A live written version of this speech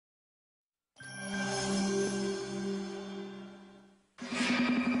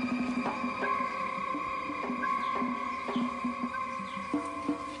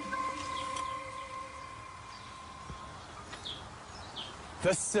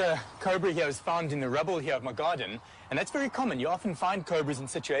This cobra here is found in the rubble here of my garden, and that's very common. You often find cobras in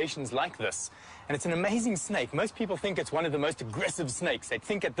situations like this, and it's an amazing snake. Most people think it's one of the most aggressive snakes. They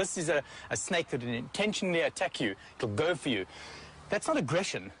think that this is a snake that will intentionally attack you. It'll go for you. That's not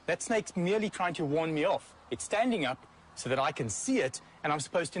aggression. That snake's merely trying to warn me off. It's standing up so that I can see it, and I'm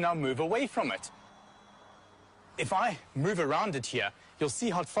supposed to now move away from it. If I move around it here, you'll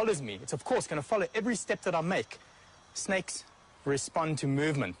see how it follows me. It's, of course, going to follow every step that I make. Snakes respond to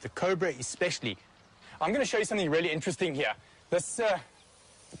movement, the cobra especially. I'm going to show you something really interesting here. This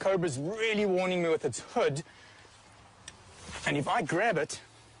the cobra's really warning me with its hood, and if I grab it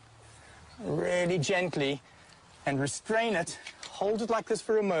really gently and restrain it, hold it like this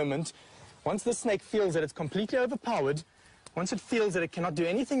for a moment, once the snake feels that it's completely overpowered, once it feels that it cannot do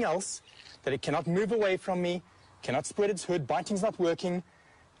anything else, that it cannot move away from me, cannot spread its hood, biting's not working,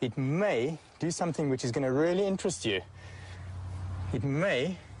 it may do something which is going to really interest you. It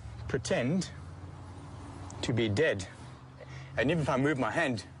may pretend to be dead. And even if I move my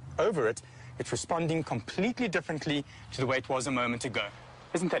hand over it, it's responding completely differently to the way it was a moment ago.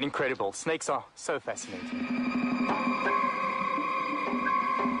 Isn't that incredible? Snakes are so fascinating.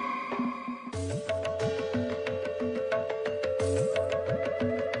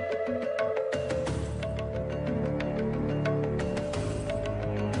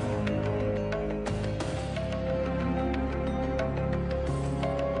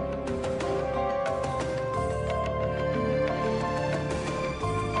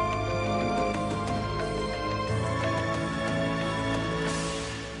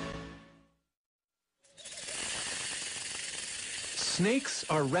 Snakes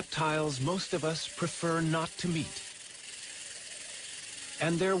are reptiles most of us prefer not to meet.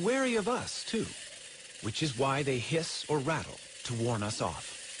 And they're wary of us, too, which is why they hiss or rattle to warn us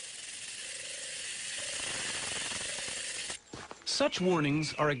off. Such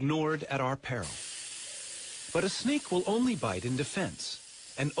warnings are ignored at our peril. But a snake will only bite in defense,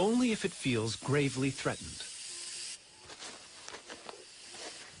 and only if it feels gravely threatened.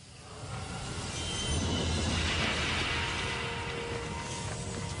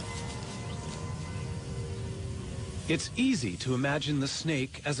 It's easy to imagine the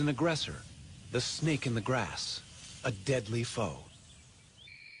snake as an aggressor, the snake in the grass, a deadly foe.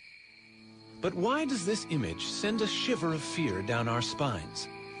 But why does this image send a shiver of fear down our spines?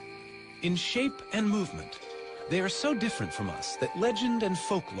 In shape and movement, they are so different from us that legend and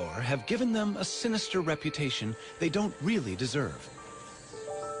folklore have given them a sinister reputation they don't really deserve.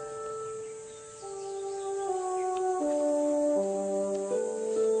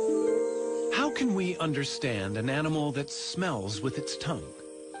 How can we understand an animal that smells with its tongue?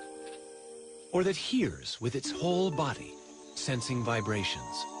 Or that hears with its whole body, sensing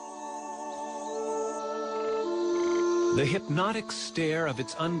vibrations? The hypnotic stare of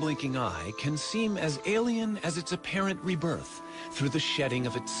its unblinking eye can seem as alien as its apparent rebirth through the shedding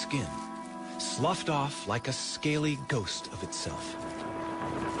of its skin, sloughed off like a scaly ghost of itself.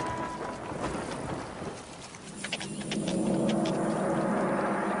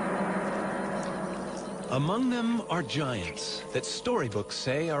 Among them are giants that storybooks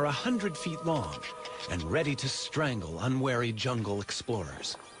say are 100 feet long and ready to strangle unwary jungle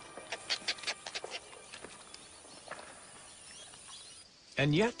explorers.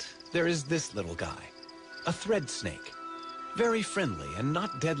 And yet, there is this little guy, a thread snake, very friendly and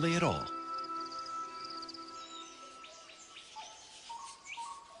not deadly at all.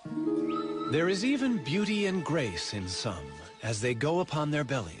 There is even beauty and grace in some as they go upon their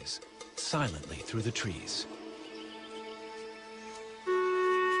bellies, silently through the trees.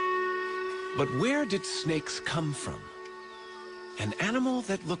 But where did snakes come from? An animal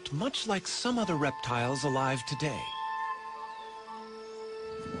that looked much like some other reptiles alive today.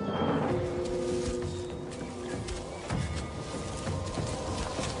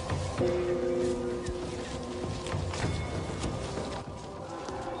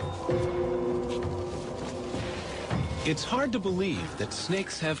 It's hard to believe that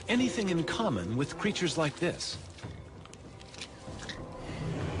snakes have anything in common with creatures like this.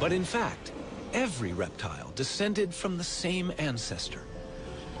 But in fact, every reptile descended from the same ancestor.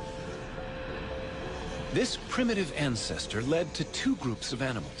 This primitive ancestor led to two groups of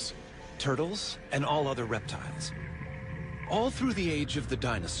animals, turtles and all other reptiles. All through the age of the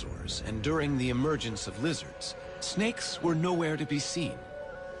dinosaurs and during the emergence of lizards, snakes were nowhere to be seen.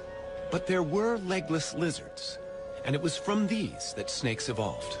 But there were legless lizards, and it was from these that snakes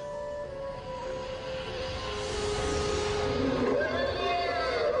evolved.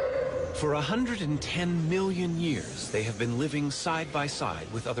 For 110 million years, they have been living side by side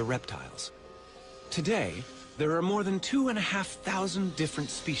with other reptiles. Today, there are more than 2,500 different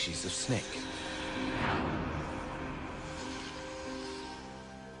species of snake.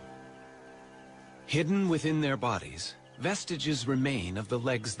 Hidden within their bodies, vestiges remain of the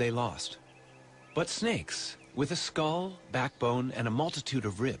legs they lost. But snakes, with a skull, backbone, and a multitude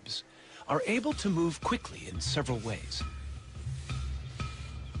of ribs, are able to move quickly in several ways.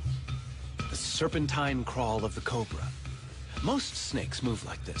 The serpentine crawl of the cobra. Most snakes move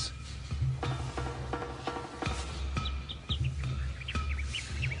like this.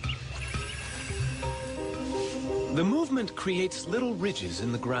 The movement creates little ridges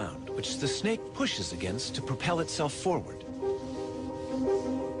in the ground, which the snake pushes against to propel itself forward.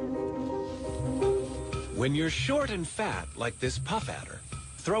 When you're short and fat, like this puff adder,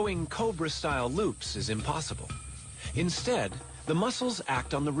 throwing cobra-style loops is impossible. Instead, the muscles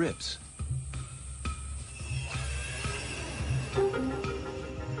act on the ribs.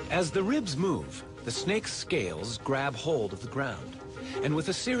 As the ribs move, the snake's scales grab hold of the ground, and with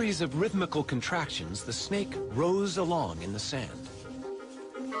a series of rhythmical contractions, the snake rows along in the sand.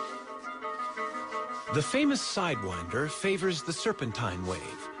 The famous sidewinder favors the serpentine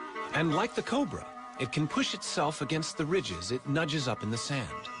wave, and like the cobra, it can push itself against the ridges it nudges up in the sand.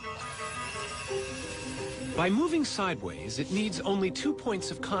 By moving sideways, it needs only 2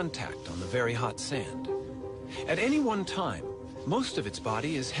 points of contact on the very hot sand. At any one time, most of its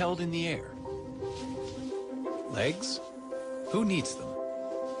body is held in the air. Legs? Who needs them?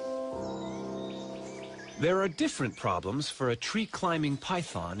 There are different problems for a tree-climbing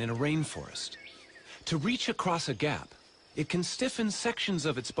python in a rainforest. To reach across a gap, it can stiffen sections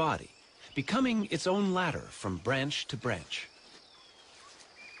of its body, becoming its own ladder from branch to branch.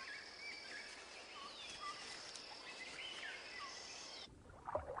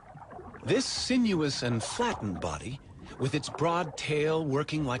 This sinuous and flattened body, with its broad tail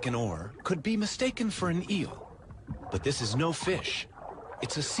working like an oar, could be mistaken for an eel. But this is no fish.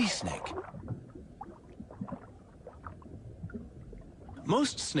 It's a sea snake.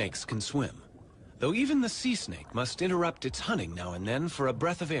 Most snakes can swim, though even the sea snake must interrupt its hunting now and then for a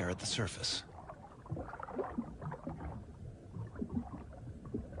breath of air at the surface.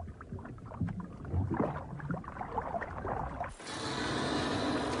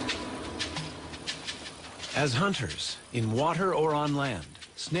 As hunters, in water or on land,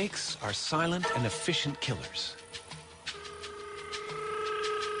 snakes are silent and efficient killers.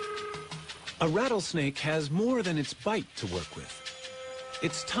 A rattlesnake has more than its bite to work with.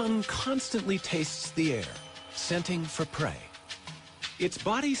 Its tongue constantly tastes the air, scenting for prey. Its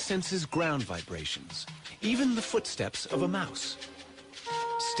body senses ground vibrations, even the footsteps of a mouse.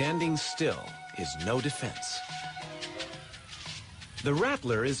 Standing still is no defense. The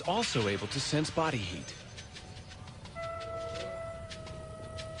rattler is also able to sense body heat.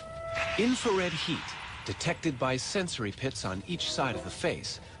 Infrared heat, detected by sensory pits on each side of the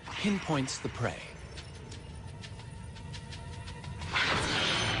face, pinpoints the prey.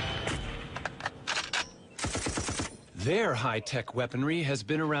 Their high-tech weaponry has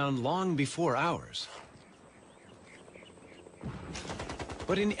been around long before ours.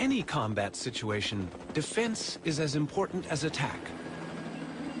 But in any combat situation, defense is as important as attack.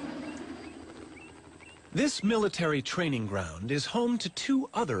 This military training ground is home to 2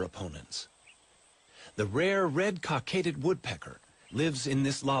 other opponents. The rare red cockaded woodpecker lives in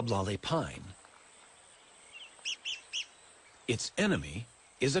this loblolly pine. Its enemy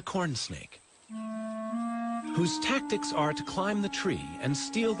is a corn snake, whose tactics are to climb the tree and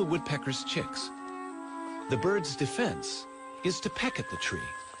steal the woodpecker's chicks. The bird's defense is to peck at the tree,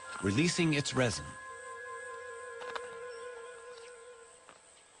 releasing its resin.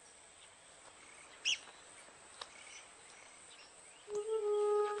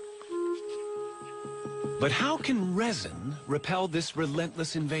 But how can resin repel this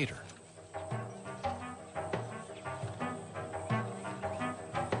relentless invader?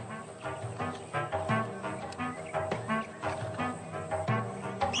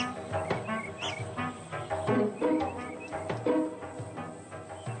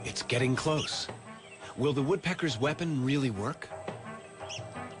 It's getting close. Will the woodpecker's weapon really work?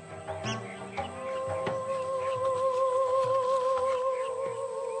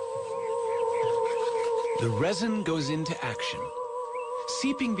 The resin goes into action.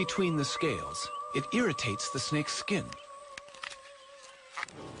 Seeping between the scales, it irritates the snake's skin.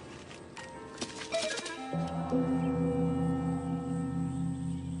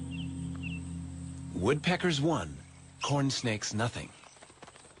 Woodpeckers won, corn snakes nothing.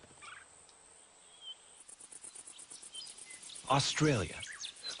 Australia,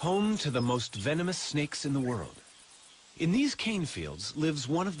 home to the most venomous snakes in the world. In these cane fields lives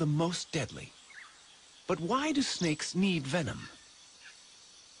one of the most deadly. But why do snakes need venom?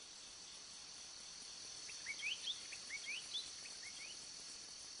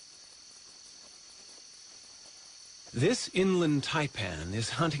 This inland taipan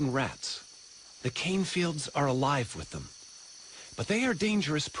is hunting rats. The cane fields are alive with them. But they are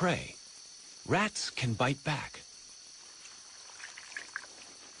dangerous prey. Rats can bite back.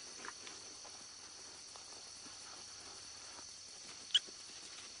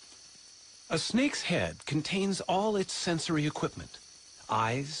 A snake's head contains all its sensory equipment: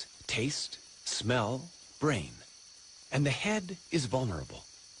 eyes, taste, smell, brain. And the head is vulnerable.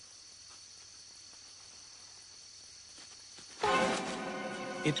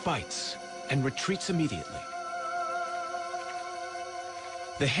 It bites and retreats immediately.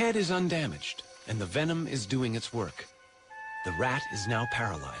 The head is undamaged, and the venom is doing its work. The rat is now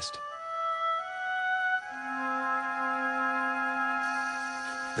paralyzed.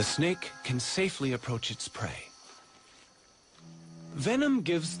 The snake can safely approach its prey. Venom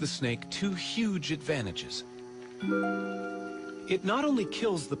gives the snake two huge advantages. It not only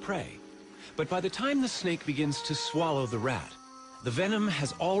kills the prey, but by the time the snake begins to swallow the rat, the venom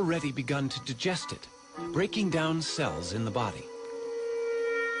has already begun to digest it, breaking down cells in the body.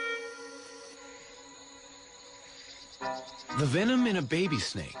 The venom in a baby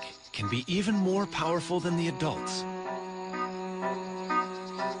snake can be even more powerful than the adults.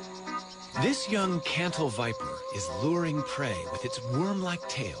 This young cantle viper is luring prey with its worm-like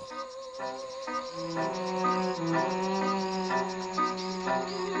tail.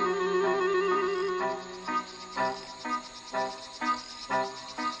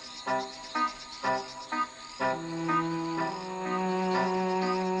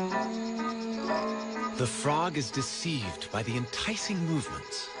 The frog is deceived by the enticing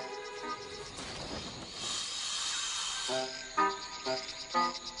movements.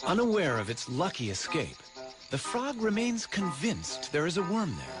 Unaware of its lucky escape, the frog remains convinced there is a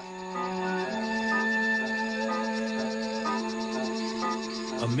worm there.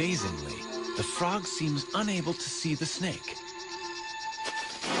 Amazingly, the frog seems unable to see the snake.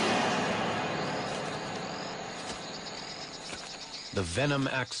 The venom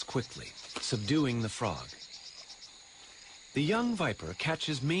acts quickly, subduing the frog. The young viper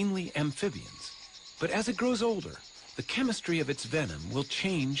catches mainly amphibians, but as it grows older, the chemistry of its venom will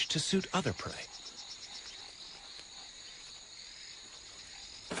change to suit other prey.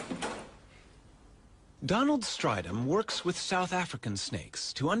 Donald Stridham works with South African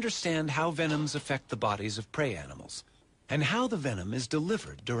snakes to understand how venoms affect the bodies of prey animals and how the venom is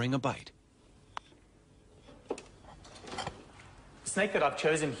delivered during a bite. The snake that I've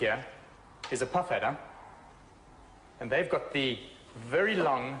chosen here is a puff adder, and they've got the very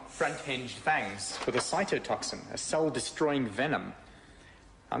long front-hinged fangs with a cytotoxin, a cell-destroying venom.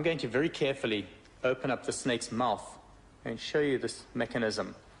 I'm going to very carefully open up the snake's mouth and show you this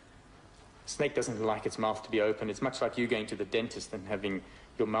mechanism. The snake doesn't like its mouth to be open. It's much like you going to the dentist and having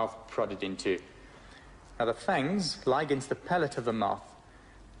your mouth prodded into. Now the fangs lie against the palate of the mouth.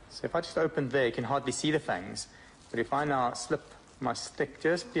 So if I just open there, you can hardly see the fangs. But if I now slip my stick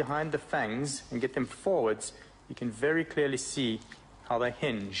just behind the fangs and get them forwards, you can very clearly see how they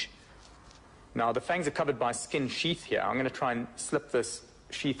hinge. Now the fangs are covered by a skin sheath here. I'm going to try and slip this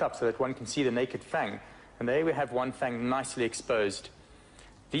sheath up so that one can see the naked fang. And there we have one fang nicely exposed.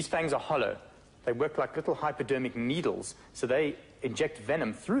 These fangs are hollow. They work like little hypodermic needles, so they inject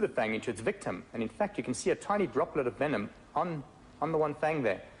venom through the fang into its victim. And in fact, you can see a tiny droplet of venom on the one fang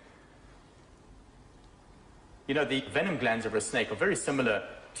there. You know, the venom glands of a snake are very similar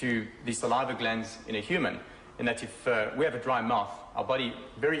to the saliva glands in a human, in that if we have a dry mouth, our body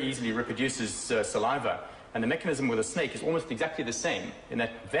very easily reproduces saliva. And the mechanism with a snake is almost exactly the same, in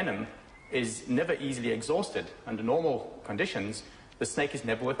that venom is never easily exhausted. Under normal conditions, the snake is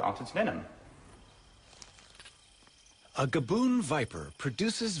never without its venom. A gaboon viper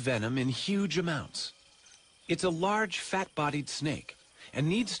produces venom in huge amounts. It's a large, fat-bodied snake and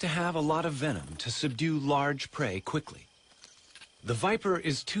needs to have a lot of venom to subdue large prey quickly. The viper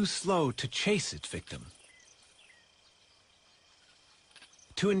is too slow to chase its victim.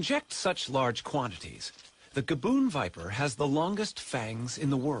 To inject such large quantities, the gaboon viper has the longest fangs in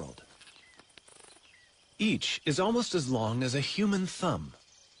the world. Each is almost as long as a human thumb.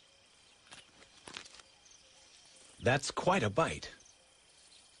 That's quite a bite.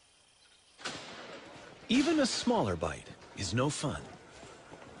 Even a smaller bite is no fun.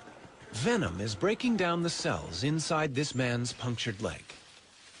 Venom is breaking down the cells inside this man's punctured leg.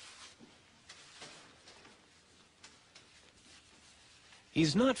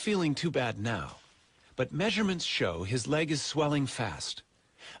 He's not feeling too bad now, but measurements show his leg is swelling fast,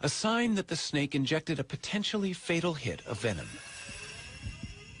 a sign that the snake injected a potentially fatal hit of venom.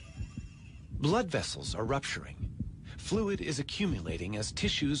 Blood vessels are rupturing. Fluid is accumulating as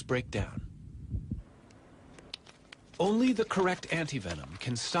tissues break down. Only the correct antivenom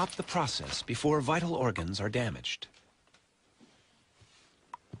can stop the process before vital organs are damaged.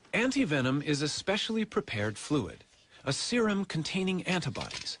 Antivenom is a specially prepared fluid, a serum containing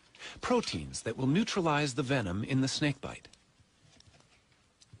antibodies, proteins that will neutralize the venom in the snakebite.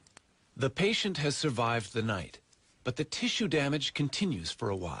 The patient has survived the night, but the tissue damage continues for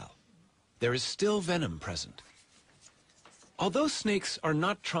a while. There is still venom present. Although snakes are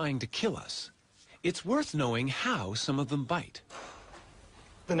not trying to kill us, it's worth knowing how some of them bite.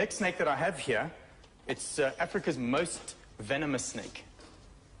 The next snake that I have here, it's Africa's most venomous snake.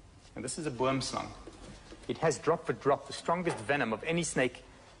 And this is a boomslang. It has drop for drop the strongest venom of any snake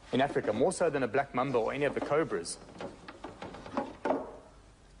in Africa, more so than a black mamba or any of the cobras.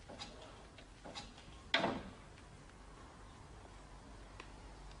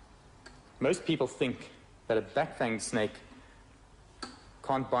 Most people think that a black-fanged snake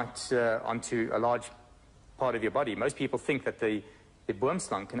can't bite onto a large part of your body. Most people think that the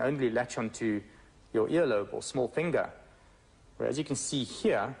boomslang can only latch onto your earlobe or small finger. Whereas you can see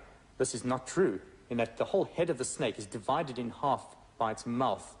here, this is not true, in that the whole head of the snake is divided in half by its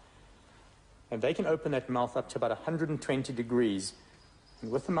mouth. And they can open that mouth up to about 120 degrees.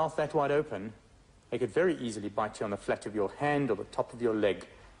 And with the mouth that wide open, they could very easily bite you on the flat of your hand or the top of your leg,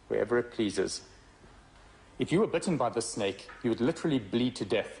 wherever it pleases. If you were bitten by this snake, you would literally bleed to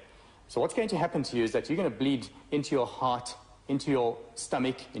death. So what's going to happen to you is that you're going to bleed into your heart, into your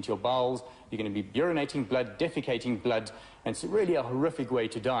stomach, into your bowels. You're going to be urinating blood, defecating blood, and it's really a horrific way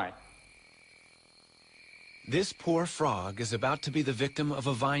to die. This poor frog is about to be the victim of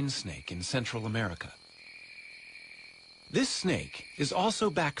a vine snake in Central America. This snake is also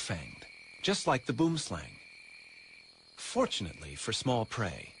back-fanged, just like the boomslang. Fortunately for small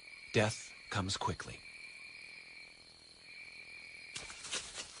prey, death comes quickly.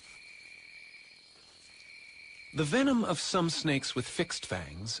 The venom of some snakes with fixed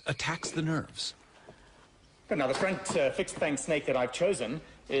fangs attacks the nerves. Now, the front fixed fang snake that I've chosen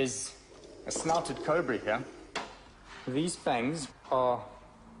is a snouted cobra here. These fangs are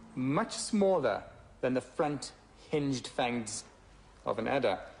much smaller than the front hinged fangs of an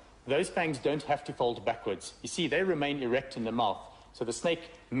adder. Those fangs don't have to fold backwards. You see, they remain erect in the mouth. So the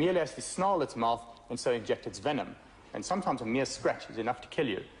snake merely has to snarl its mouth and so inject its venom. And sometimes a mere scratch is enough to kill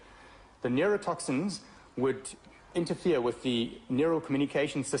you. The neurotoxins would interfere with the neural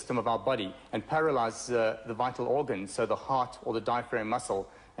communication system of our body and paralyze the vital organs, so the heart or the diaphragm muscle,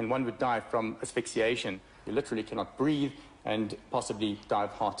 and one would die from asphyxiation. You literally cannot breathe and possibly die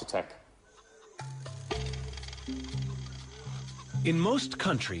of heart attack. In most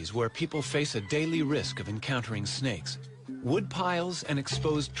countries where people face a daily risk of encountering snakes, wood piles and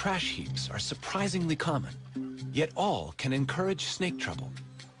exposed trash heaps are surprisingly common, yet all can encourage snake trouble.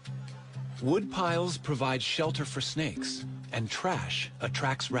 Wood piles provide shelter for snakes, and trash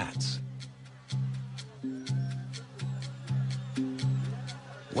attracts rats.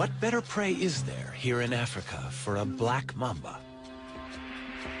 What better prey is there here in Africa for a black mamba?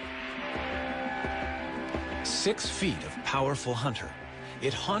 6 feet of powerful hunter,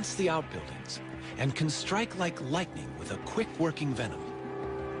 it haunts the outbuildings and can strike like lightning with a quick-working venom.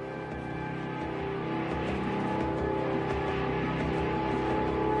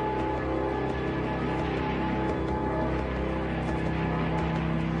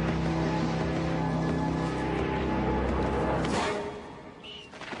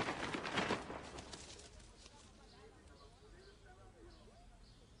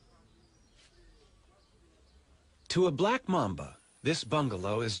 To a black mamba, this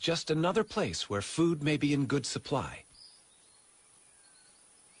bungalow is just another place where food may be in good supply.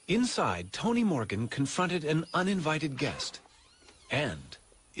 Inside, Tony Morgan confronted an uninvited guest, and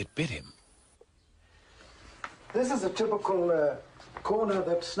it bit him. This is a typical corner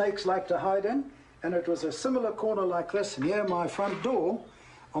that snakes like to hide in, and it was a similar corner like this near my front door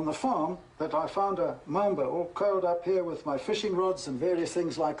on the farm that I found a mamba all curled up here with my fishing rods and various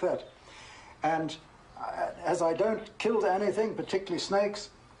things like that. And as I don't kill anything, particularly snakes,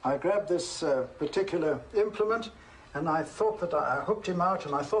 I grabbed this particular implement and I thought that I hooked him out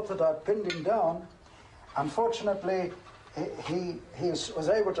and I thought that I'd pinned him down. Unfortunately, he was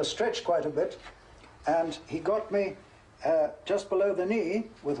able to stretch quite a bit and he got me just below the knee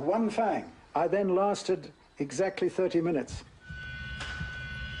with one fang. I then lasted exactly 30 minutes.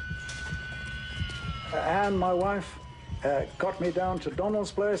 Anne, my wife, got me down to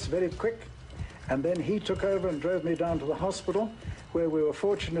Donald's place very quick. And then he took over and drove me down to the hospital. where we were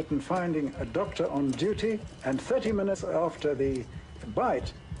fortunate in finding a doctor on duty, and 30 minutes after the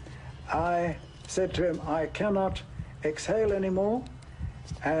bite, I said to him, I cannot exhale anymore,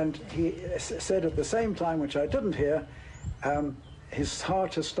 and he said at the same time, which I didn't hear, his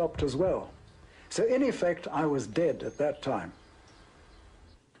heart has stopped as well. So in effect, I was dead at that time.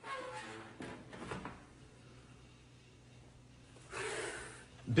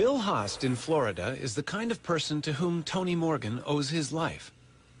 Bill Haast in Florida is the kind of person to whom Tony Morgan owes his life.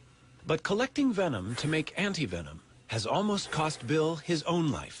 But collecting venom to make anti-venom has almost cost Bill his own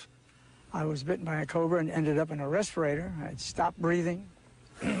life. I was bitten by a cobra and ended up in a respirator. I'd stopped breathing.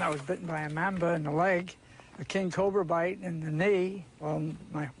 I was bitten by a mamba in the leg, a king cobra bite in the knee. Well,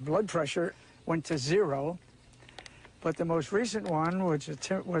 my blood pressure went to 0. But the most recent one, which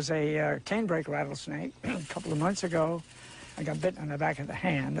was a canebrake rattlesnake, a couple of months ago, I got bitten on the back of the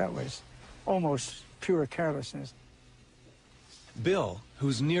hand. That was almost pure carelessness. Bill,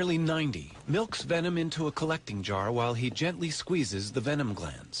 who's nearly 90, milks venom into a collecting jar while he gently squeezes the venom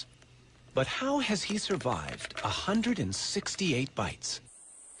glands. But how has he survived 168 bites?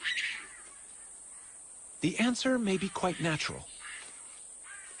 The answer may be quite natural.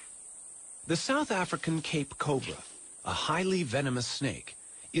 The South African Cape cobra, a highly venomous snake,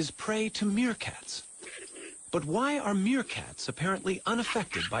 is prey to meerkats. But why are meerkats apparently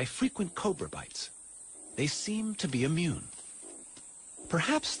unaffected by frequent cobra bites? They seem to be immune.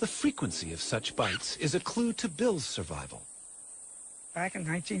 Perhaps the frequency of such bites is a clue to Bill's survival. Back in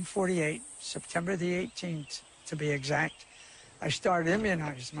 1948, September the 18th, to be exact, I started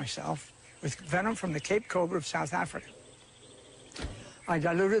immunizing myself with venom from the Cape cobra of South Africa. I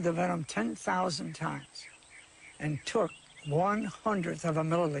diluted the venom 10,000 times and took 1/100th of a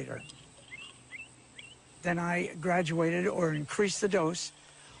milliliter. Then I graduated or increased the dose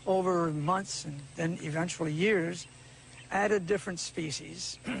over months and then eventually years, added different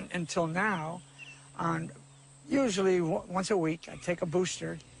species until now, on usually once a week, I take a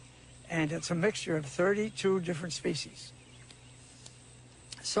booster, and it's a mixture of 32 different species.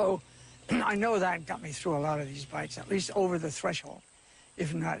 So I know that got me through a lot of these bites, at least over the threshold,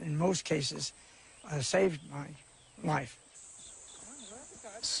 if not in most cases, saved my life.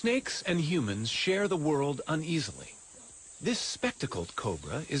 Snakes and humans share the world uneasily. This spectacled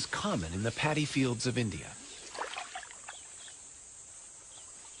cobra is common in the paddy fields of India.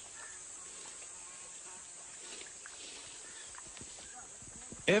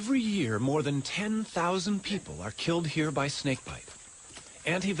 Every year, more than 10,000 people are killed here by snakebite.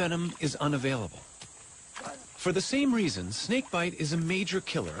 Antivenom is unavailable. For the same reason, snakebite is a major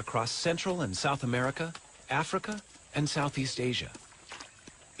killer across Central and South America, Africa, and Southeast Asia.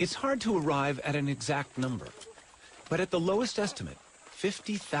 It's hard to arrive at an exact number, but at the lowest estimate,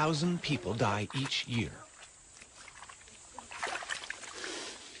 50,000 people die each year.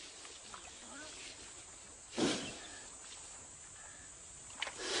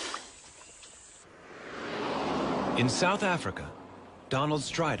 In South Africa, Donald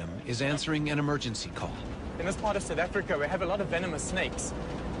Stridham is answering an emergency call. In this part of South Africa, we have a lot of venomous snakes.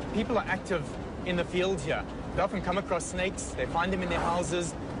 People are active in the field here. They often come across snakes, they find them in their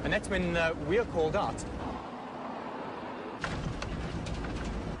houses, and that's when we are called out.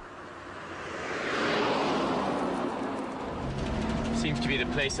 Seems to be the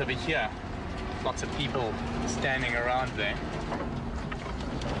place over here. Lots of people standing around there.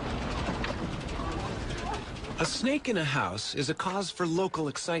 A snake in a house is a cause for local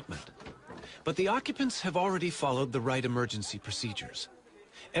excitement, but the occupants have already followed the right emergency procedures.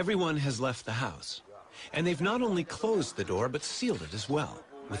 Everyone has left the house, and they've not only closed the door, but sealed it as well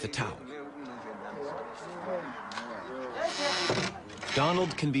with a towel.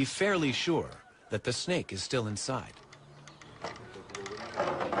 Donald can be fairly sure that the snake is still inside.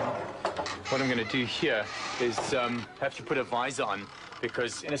 What I'm going to do here is have to put a visor on,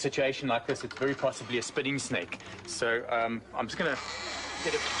 because in a situation like this, it's very possibly a spitting snake. So I'm just going to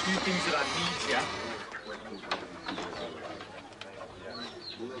get a few things that I need here.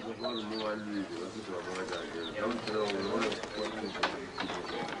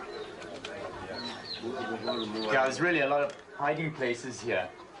 Yeah, there's really a lot of hiding places here.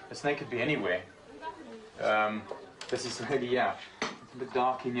 A snake could be anywhere. This is really, yeah, it's a bit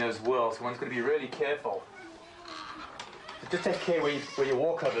dark in here as well, so one's going to be really careful. Just take care where you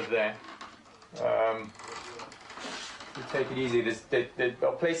walk over there. You take it easy. There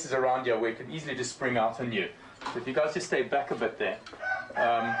are places around here where it could easily just spring out on you. So if you guys just stay back a bit there.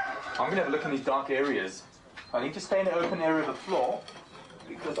 I'm going to have a look in these dark areas. I need to stay in the open area of the floor,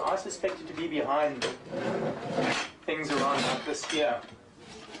 because I suspect it to be behind things around like this here.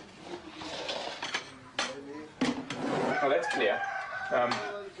 Oh, that's clear.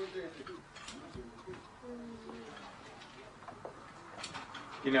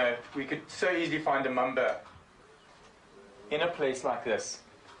 You know, we could so easily find a mamba in a place like this.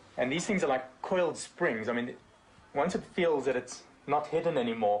 And these things are like coiled springs. I mean, once it feels that it's not hidden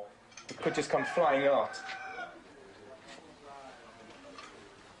anymore, it could just come flying out.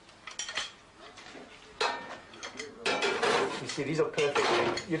 You see, these are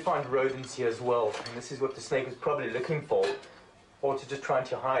perfect. You'd find rodents here as well. And this is what the snake was probably looking for. Or to just trying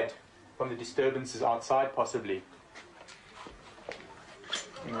to hide from the disturbances outside, possibly.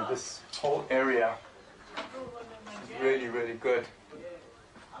 You know, this whole area is really, really good.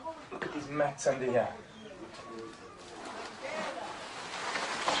 Look at these mats under here.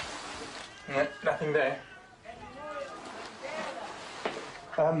 No, nothing there.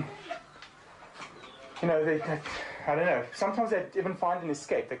 You know, I don't know. Sometimes they even find an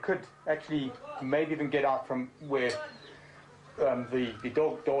escape. They could actually maybe even get out from where the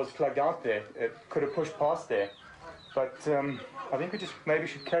door was plugged out there. It could have pushed past there. But I think we just maybe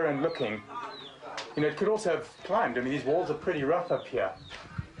should carry on looking. You know, it could also have climbed. I mean, these walls are pretty rough up here.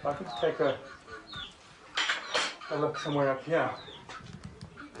 I could take a look somewhere up here.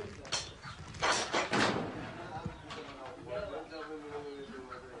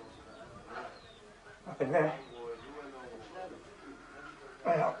 Nothing there.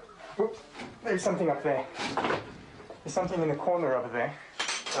 Well, whoops, there's something up there. There's something in the corner over there.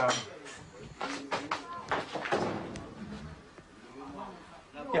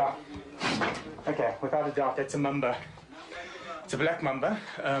 Yeah. Okay, without a doubt, that's a mamba. It's a black mamba.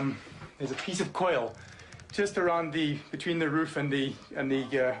 There's a piece of coil just around between the roof and the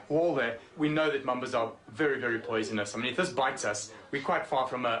wall there. We know that mambas are very, very poisonous. I mean, if this bites us, we're quite far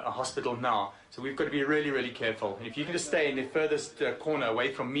from a hospital now, so we've got to be really, really careful. And if you can just stay in the furthest corner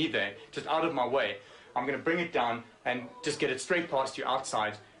away from me there, just out of my way, I'm going to bring it down and just get it straight past you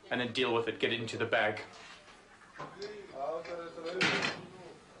outside, and then deal with it, get it into the bag.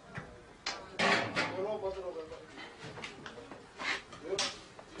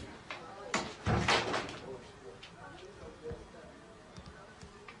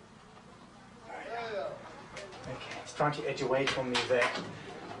 Trying to edge away from me there.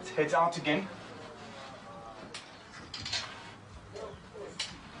 It heads out again.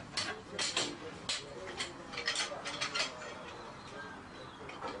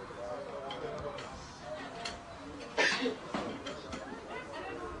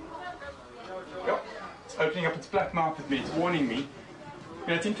 Yep. It's opening up its black mouth at me. It's warning me. You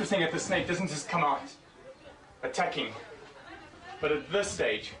know, it's interesting that the snake doesn't just come out attacking, but at this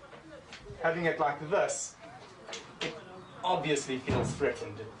stage, having it like this, it obviously feels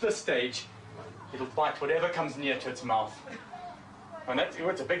threatened. At this stage, it'll bite whatever comes near to its mouth. And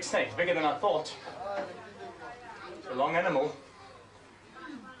it's a big snake. It's bigger than I thought. It's a long animal.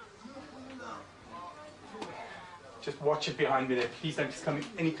 Just watch it behind me there. Please don't just come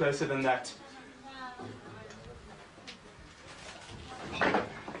any closer than that.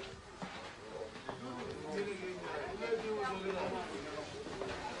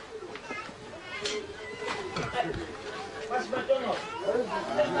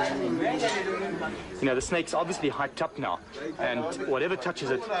 You know, the snake's obviously hyped up now, and whatever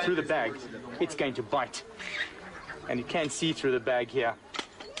touches it through the bag, it's going to bite. And you can see through the bag here.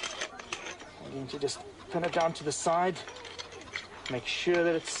 I'm going to just pin it down to the side, make sure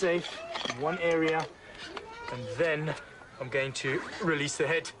that it's safe in one area, and then I'm going to release the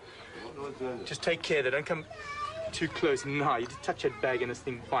head. Just take care, they don't come too close. Now, you just touch that bag and this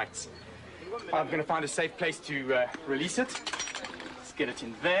thing bites. I'm going to find a safe place to release it. Let's get it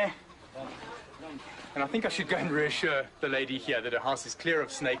in there. And I think I should go and reassure the lady here that her house is clear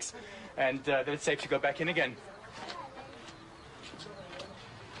of snakes and that it's safe to go back in again.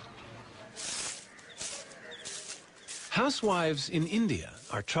 Housewives in India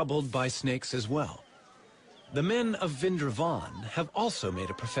are troubled by snakes as well. The men of Vindravan have also made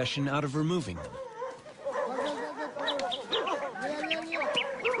a profession out of removing them.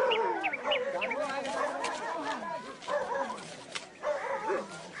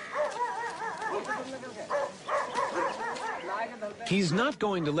 He's not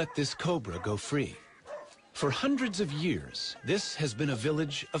going to let this cobra go free. For hundreds of years, this has been a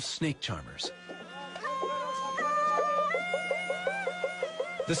village of snake charmers.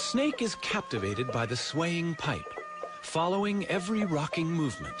 The snake is captivated by the swaying pipe, following every rocking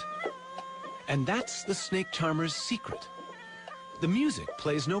movement. And that's the snake charmer's secret. The music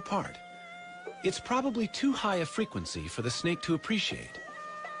plays no part. It's probably too high a frequency for the snake to appreciate.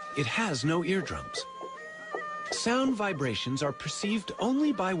 It has no eardrums. Sound vibrations are perceived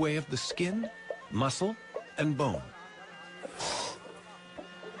only by way of the skin, muscle, and bone.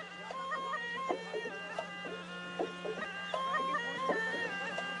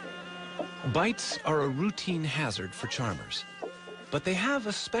 Bites are a routine hazard for charmers, but they have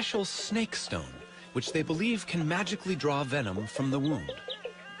a special snake stone, which they believe can magically draw venom from the wound.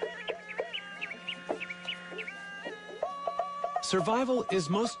 Survival is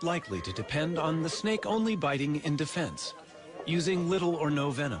most likely to depend on the snake only biting in defense, using little or no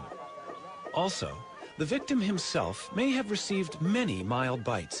venom. Also, the victim himself may have received many mild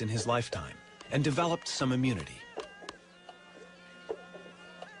bites in his lifetime and developed some immunity.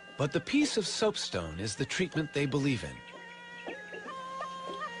 But the piece of soapstone is the treatment they believe in.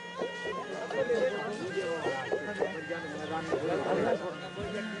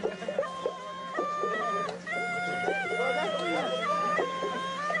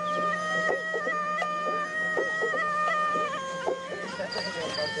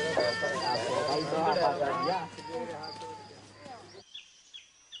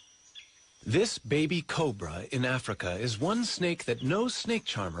 This baby cobra in Africa is one snake that no snake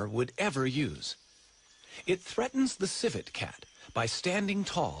charmer would ever use. It threatens the civet cat by standing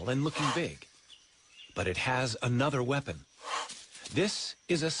tall and looking big. But it has another weapon. This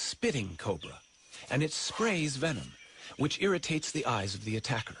is a spitting cobra, and it sprays venom, which irritates the eyes of the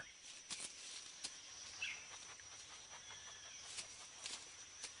attacker.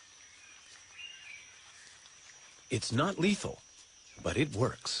 It's not lethal, but it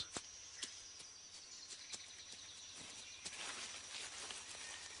works.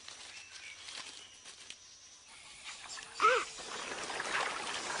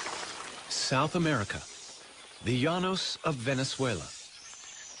 South America, the Llanos of Venezuela,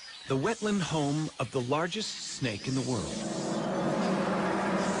 the wetland home of the largest snake in the world,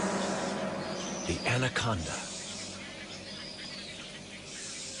 the anaconda.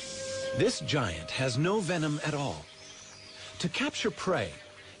 This giant has no venom at all. To capture prey,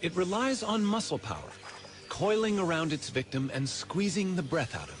 it relies on muscle power, coiling around its victim and squeezing the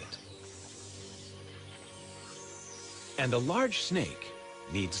breath out of it. And a large snake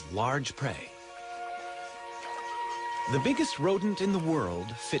needs large prey. The biggest rodent in the world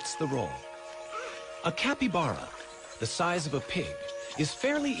fits the role. A capybara, the size of a pig, is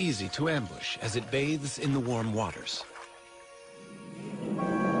fairly easy to ambush as it bathes in the warm waters.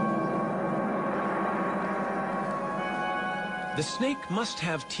 The snake must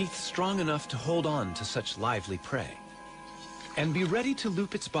have teeth strong enough to hold on to such lively prey, and be ready to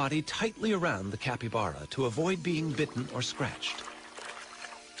loop its body tightly around the capybara to avoid being bitten or scratched.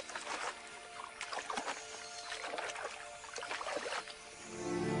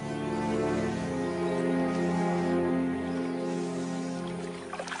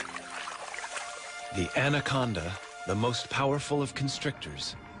 The anaconda, the most powerful of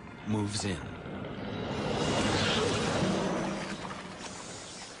constrictors, moves in.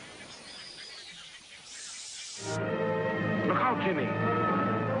 Look out, Jimmy.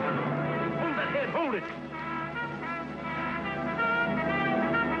 Hold that head, hold it.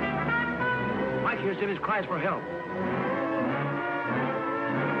 Mike hears Jimmy's cries for help.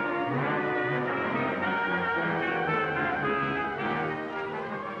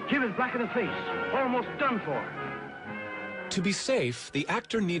 Jim is black in the face, almost done for. To be safe, the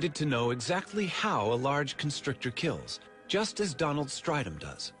actor needed to know exactly how a large constrictor kills, just as Donald Stridham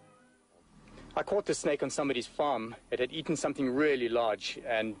does. I caught this snake on somebody's farm. It had eaten something really large,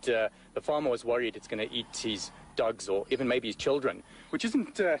 and the farmer was worried it's going to eat his dogs or even maybe his children, which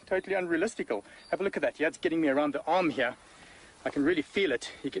isn't totally unrealistic. Have a look at that. Yeah, it's getting me around the arm here. I can really feel it.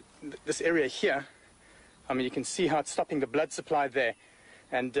 You get this area here. I mean, you can see how it's stopping the blood supply there.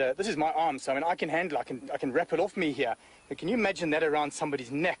 And this is my arm, so I mean, I can handle it. I can wrap it off me here. But can you imagine that around somebody's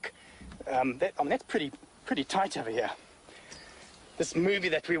neck? I mean, that's pretty tight over here. This movie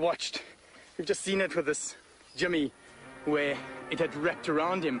that we watched, we've just seen it with this Jimmy, where it had wrapped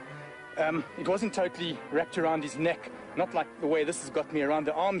around him. It wasn't totally wrapped around his neck, not like the way this has got me around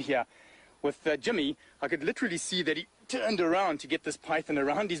the arm here. With Jimmy, I could literally see that he turned around to get this python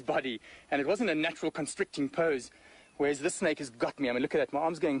around his body, and it wasn't a natural constricting pose. Whereas this snake has got me. I mean, look at that. My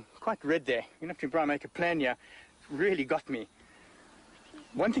arm's going quite red there. You're going to have to try and make a plan here. It really got me.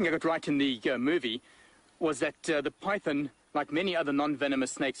 One thing I got right in the movie was that the python, like many other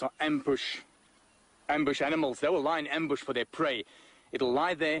non-venomous snakes, are ambush animals. They will lie in ambush for their prey. It'll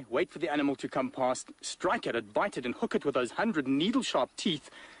lie there, wait for the animal to come past, strike at it, bite it, and hook it with those 100 needle-sharp teeth.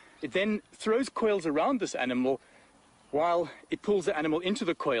 It then throws coils around this animal while it pulls the animal into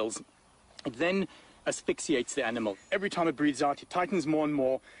the coils. It then asphyxiates the animal. Every time it breathes out, it tightens more and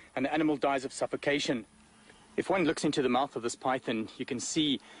more, and the animal dies of suffocation. If one looks into the mouth of this python, you can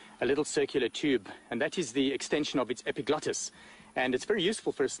see a little circular tube, and that is the extension of its epiglottis. And it's very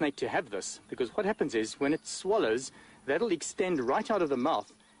useful for a snake to have this, because what happens is, when it swallows, that'll extend right out of the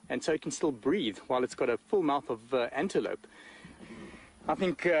mouth and so it can still breathe while it's got a full mouth of antelope. I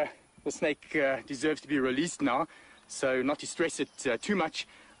think the snake deserves to be released now, so not to stress it too much,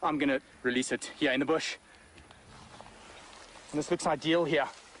 I'm going to release it here in the bush. And this looks ideal here.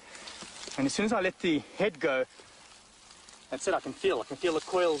 And as soon as I let the head go, that's it, I can feel the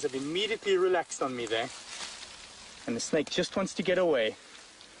coils have immediately relaxed on me there. And the snake just wants to get away,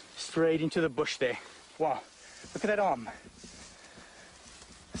 straight into the bush there. Wow, look at that arm.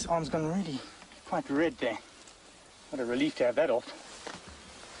 This arm's gone really quite red there. What a relief to have that off.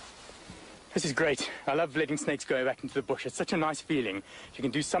 This is great. I love letting snakes go back into the bush. It's such a nice feeling. You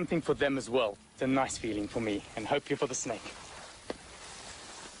can do something for them as well. It's a nice feeling for me, and hopefully for the snake.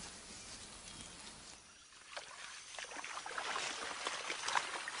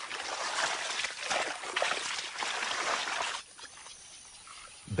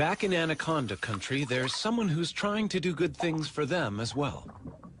 Back in anaconda country, there's someone who's trying to do good things for them as well.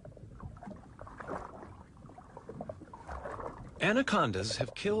 Anacondas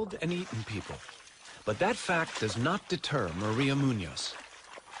have killed and eaten people, but that fact does not deter Maria Munoz.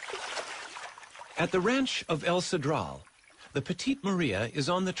 At the ranch of El Cedral, the petite Maria is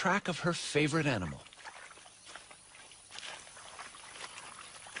on the track of her favorite animal.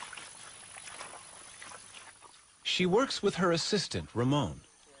 She works with her assistant, Ramon.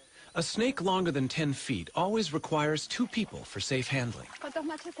 A snake longer than 10 feet always requires 2 people for safe handling.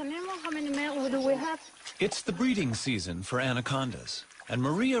 How many males do we have? It's the breeding season for anacondas, and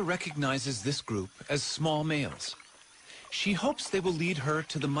Maria recognizes this group as small males. She hopes they will lead her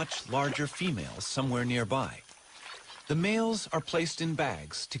to the much larger females somewhere nearby. The males are placed in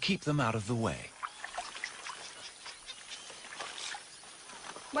bags to keep them out of the way.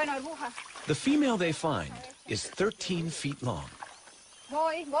 The female they find is 13 feet long.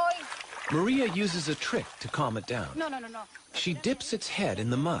 Boy. Maria uses a trick to calm it down. No. She dips its head in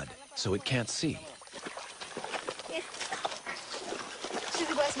the mud so it can't see. She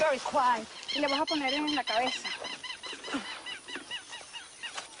was very quiet. Y le vas a poner en la cabeza.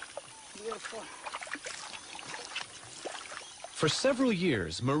 Beautiful. For several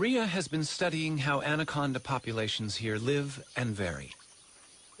years, Maria has been studying how anaconda populations here live and vary.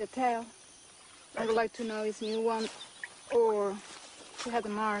 The tail. I would like to know is new one or she had a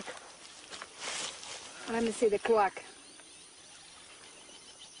mark. Let me see the clock.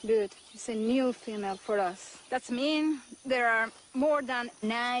 Good. It's a new female for us. That means there are more than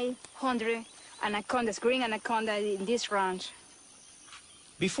 900 anacondas, green anaconda in this ranch.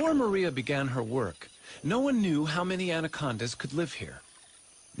 Before Maria began her work, no one knew how many anacondas could live here.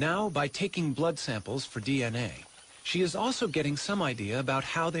 Now, by taking blood samples for DNA, she is also getting some idea about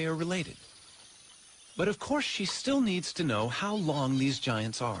how they are related. But of course, she still needs to know how long these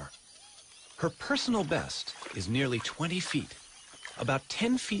giants are. Her personal best is nearly 20 feet, about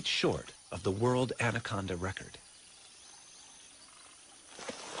 10 feet short of the world anaconda record.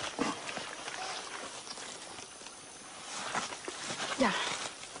 Yeah.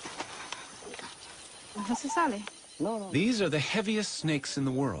 No se sale. These are the heaviest snakes in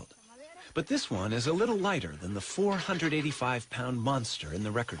the world. But this one is a little lighter than the 485-pound monster in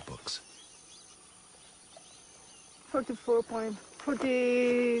the record books.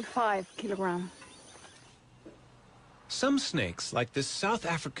 44.45 kilograms. Some snakes, like this South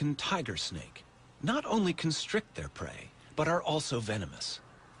African tiger snake, not only constrict their prey, but are also venomous.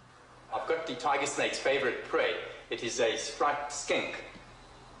 I've got the tiger snake's favorite prey. It is a striped skink.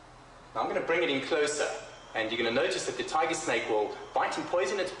 Now I'm going to bring it in closer, and you're going to notice that the tiger snake will bite and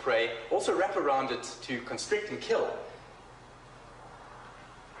poison its prey, also wrap around it to constrict and kill.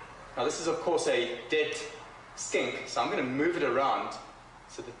 Now this is of course a dead skink, so I'm going to move it around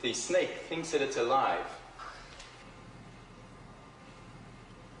so that the snake thinks that it's alive.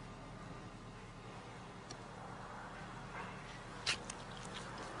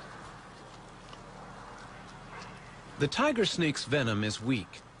 The tiger snake's venom is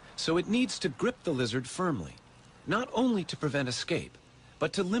weak, so it needs to grip the lizard firmly, not only to prevent escape,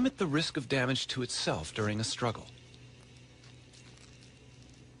 but to limit the risk of damage to itself during a struggle.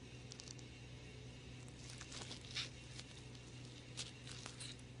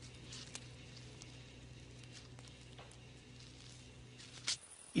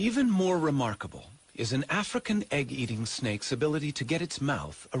 Even more remarkable is an African egg-eating snake's ability to get its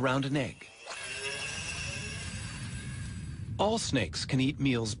mouth around an egg. All snakes can eat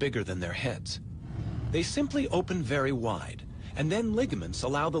meals bigger than their heads. They simply open very wide, and then ligaments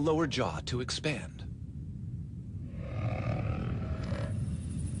allow the lower jaw to expand.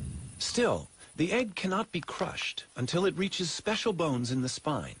 Still, the egg cannot be crushed until it reaches special bones in the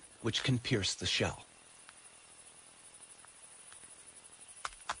spine, which can pierce the shell.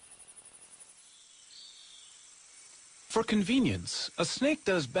 For convenience, a snake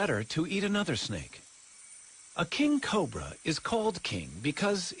does better to eat another snake. A king cobra is called king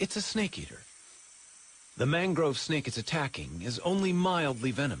because it's a snake eater. The mangrove snake it's attacking is only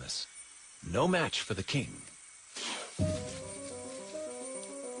mildly venomous. No match for the king.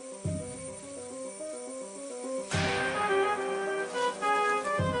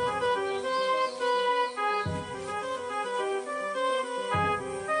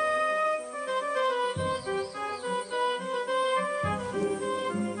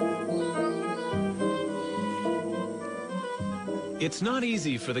 It's not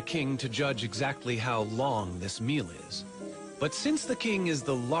easy for the king to judge exactly how long this meal is. But since the king is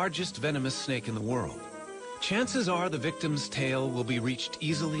the largest venomous snake in the world, chances are the victim's tail will be reached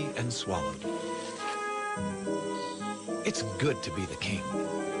easily and swallowed. It's good to be the king.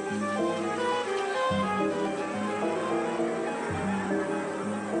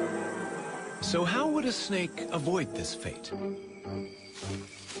 So how would a snake avoid this fate?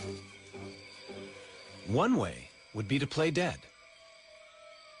 One way would be to play dead.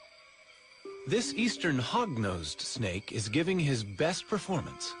 This eastern hog-nosed snake is giving his best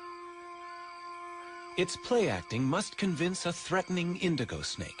performance. Its play acting must convince a threatening indigo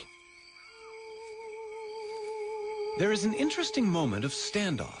snake. There is an interesting moment of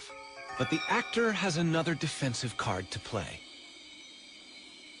standoff, but the actor has another defensive card to play.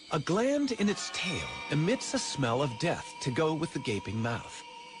 A gland in its tail emits a smell of death to go with the gaping mouth.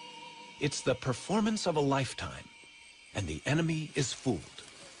 It's the performance of a lifetime, and the enemy is fooled.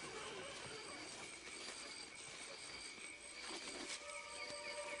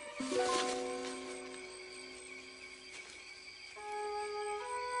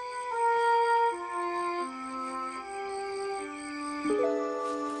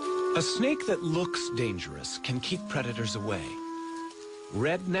 A snake that looks dangerous can keep predators away.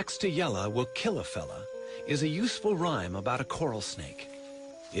 Red next to yellow will kill a fella is a useful rhyme about a coral snake.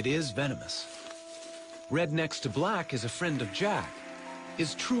 It is venomous. Red next to black is a friend of Jack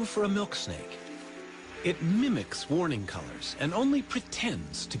is true for a milk snake. It mimics warning colors and only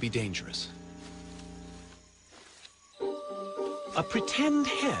pretends to be dangerous. A pretend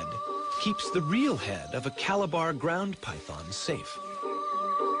head keeps the real head of a Calabar ground python safe.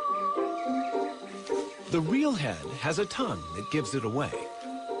 The real head has a tongue that gives it away.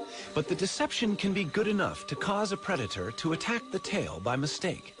 But the deception can be good enough to cause a predator to attack the tail by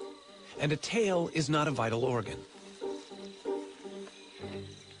mistake. And a tail is not a vital organ.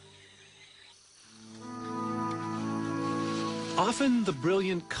 Often the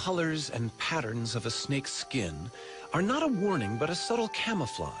brilliant colors and patterns of a snake's skin are not a warning but a subtle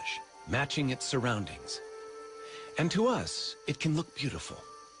camouflage, matching its surroundings. And to us, it can look beautiful.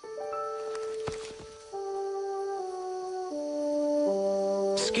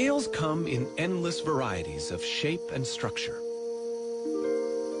 Scales come in endless varieties of shape and structure.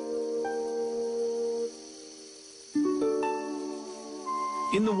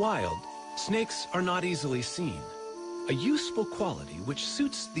 In the wild, snakes are not easily seen, a useful quality which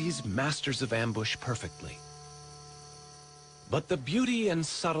suits these masters of ambush perfectly. But the beauty and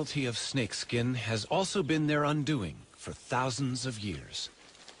subtlety of snakeskin has also been their undoing for thousands of years.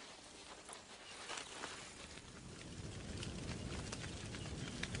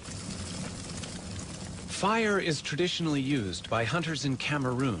 Fire is traditionally used by hunters in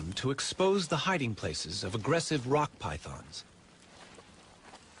Cameroon to expose the hiding places of aggressive rock pythons.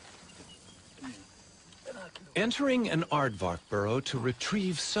 Entering an aardvark burrow to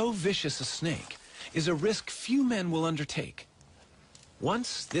retrieve so vicious a snake is a risk few men will undertake.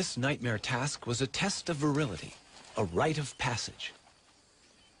 Once, this nightmare task was a test of virility, a rite of passage.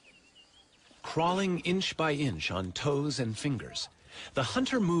 Crawling inch by inch on toes and fingers, the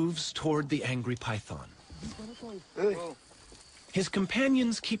hunter moves toward the angry python. His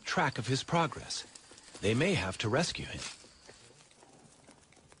companions keep track of his progress. They may have to rescue him.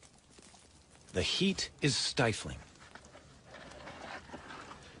 The heat is stifling.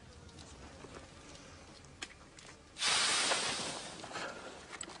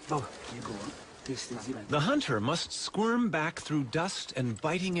 The hunter must squirm back through dust and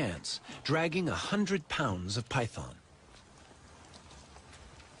biting ants, dragging 100 pounds of python.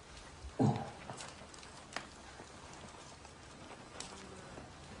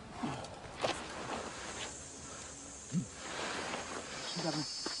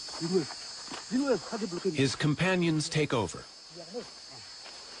 His companions take over.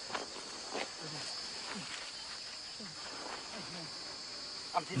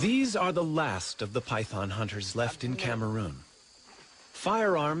 These are the last of the python hunters left in Cameroon.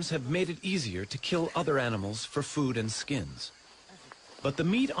 Firearms have made it easier to kill other animals for food and skins. But the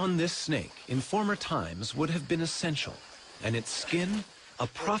meat on this snake in former times would have been essential, and its skin a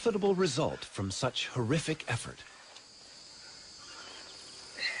profitable result from such horrific effort.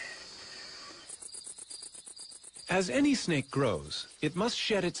 As any snake grows, it must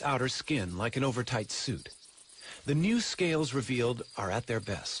shed its outer skin like an overtight suit. The new scales revealed are at their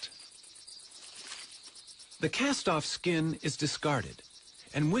best. The cast-off skin is discarded,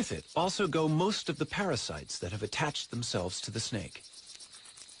 and with it also go most of the parasites that have attached themselves to the snake.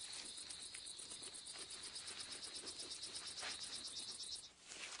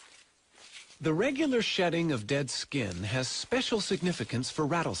 The regular shedding of dead skin has special significance for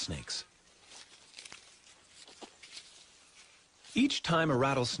rattlesnakes. Each time a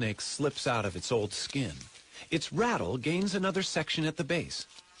rattlesnake slips out of its old skin, its rattle gains another section at the base.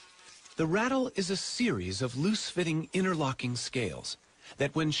 The rattle is a series of loose-fitting interlocking scales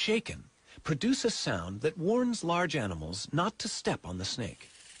that, when shaken, produce a sound that warns large animals not to step on the snake.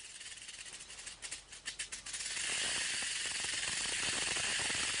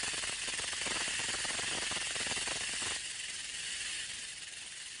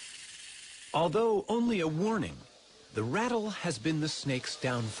 Although only a warning, the rattle has been the snake's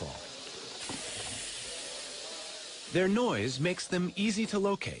downfall. Their noise makes them easy to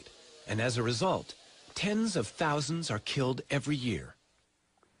locate, and as a result, tens of thousands are killed every year.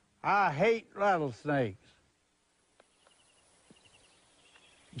 I hate rattlesnakes.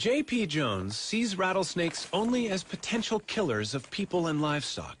 J.P. Jones sees rattlesnakes only as potential killers of people and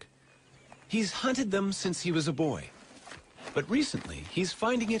livestock. He's hunted them since he was a boy. But recently, he's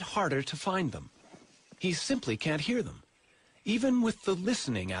finding it harder to find them. He simply can't hear them, even with the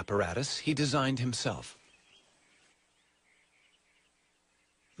listening apparatus he designed himself.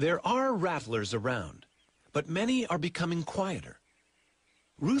 There are rattlers around, but many are becoming quieter.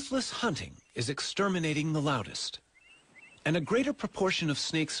 Ruthless hunting is exterminating the loudest, and a greater proportion of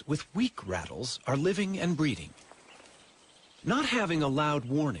snakes with weak rattles are living and breeding. Not having a loud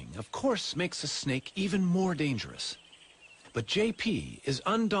warning, of course, makes a snake even more dangerous. But J.P. is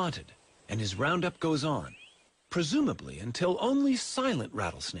undaunted, and his roundup goes on, presumably until only silent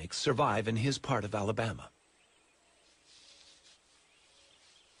rattlesnakes survive in his part of Alabama.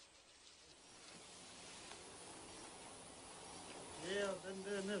 Yeah, I've been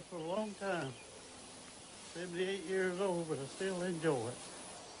doing this for a long time. 78 years old, but I still enjoy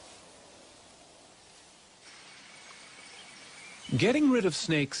it. Getting rid of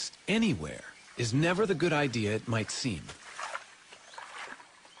snakes anywhere is never the good idea it might seem.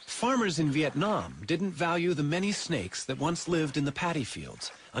 Farmers in Vietnam didn't value the many snakes that once lived in the paddy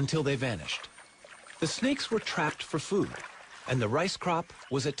fields until they vanished. The snakes were trapped for food, and the rice crop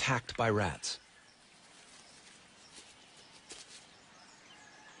was attacked by rats.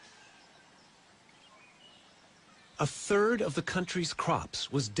 A third of the country's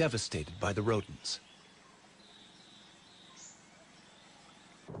crops was devastated by the rodents.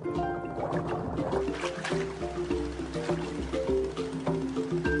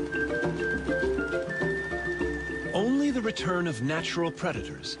 Only the return of natural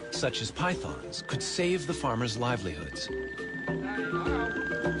predators, such as pythons, could save the farmers' livelihoods.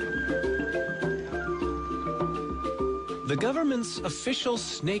 The government's official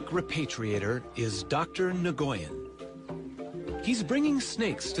snake repatriator is Dr. Nguyen. He's bringing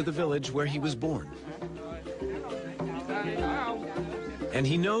snakes to the village where he was born. And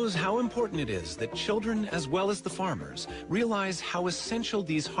he knows how important it is that children, as well as the farmers, realize how essential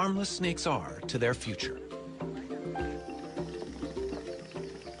these harmless snakes are to their future.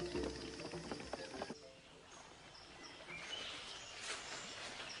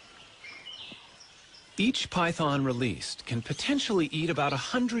 Each python released can potentially eat about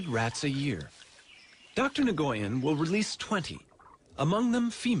 100 rats a year. Dr. Nguyen will release 20, among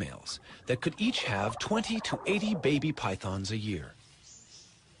them females, that could each have 20 to 80 baby pythons a year.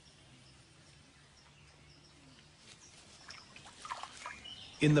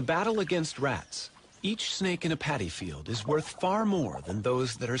 In the battle against rats, each snake in a paddy field is worth far more than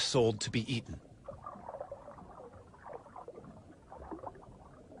those that are sold to be eaten.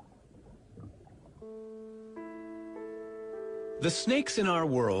 The snakes in our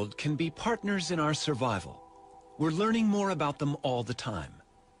world can be partners in our survival. We're learning more about them all the time.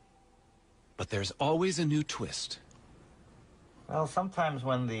 But there's always a new twist. Well, sometimes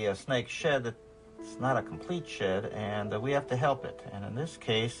when the snakes shed, it's not a complete shed, and we have to help it. And in this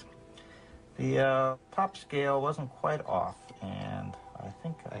case, the top scale wasn't quite off, and I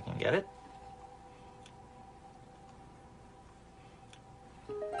think I can get it.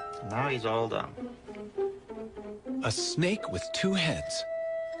 Now he's all done. A snake with two heads.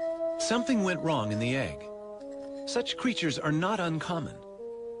 Something went wrong in the egg. Such creatures are not uncommon.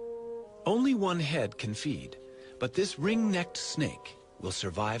 Only one head can feed, but this ring-necked snake will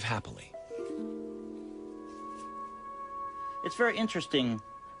survive happily. It's very interesting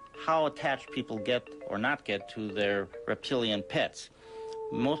how attached people get or not get to their reptilian pets.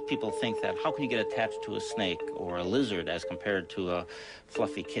 Most people think that how can you get attached to a snake or a lizard as compared to a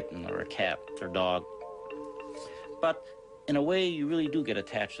fluffy kitten or a cat or dog? But in a way, you really do get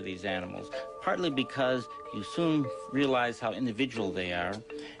attached to these animals, partly because you soon realize how individual they are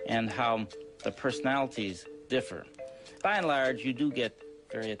and how the personalities differ. By and large, you do get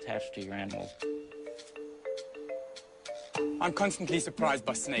very attached to your animals. I'm constantly surprised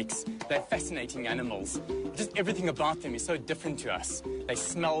by snakes. They're fascinating animals. Just everything about them is so different to us. They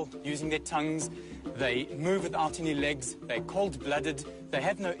smell using their tongues, they move without any legs, they're cold-blooded, they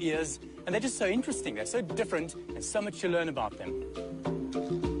have no ears, and they're just so interesting. They're so different, and so much to learn about them.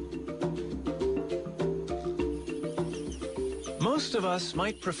 Most of us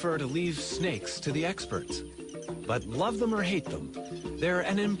might prefer to leave snakes to the experts. But love them or hate them, they're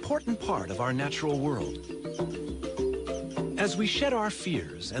an important part of our natural world. As we shed our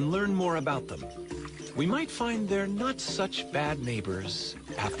fears and learn more about them, we might find they're not such bad neighbors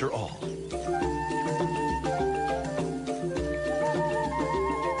after all.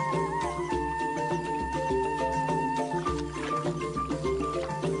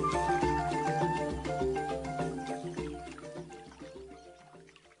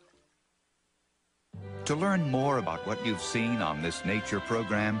 To learn more about what you've seen on this nature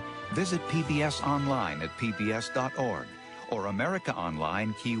program, visit PBS online at pbs.org or America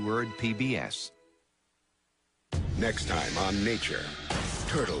Online keyword PBS. Next time on Nature,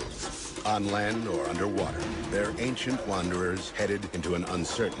 turtles, on land or underwater. They're ancient wanderers headed into an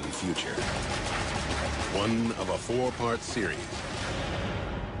uncertain future. One of a 4-part series,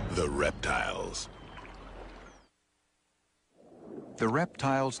 The Reptiles. The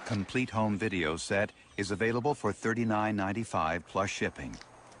Reptiles complete home video set is available for $39.95 plus shipping.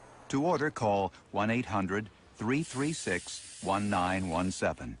 To order, call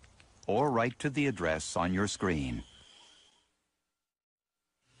 1-800-336-1917 or write to the address on your screen.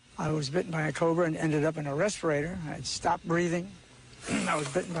 I was bitten by a cobra and ended up in a respirator. I'd stopped breathing. I was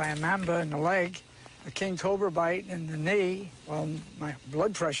bitten by a mamba in the leg, a king cobra bite in the knee. Well, my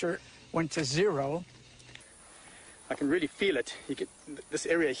blood pressure went to 0. I can really feel it. You get this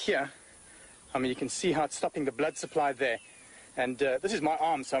area here. I mean, you can see how it's stopping the blood supply there. And this is my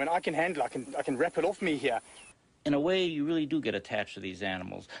arm, so I mean, I can handle it. I can wrap it off me here. In a way, you really do get attached to these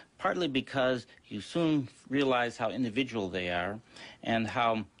animals, partly because you soon realize how individual they are and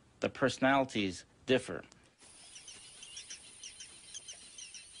how the personalities differ.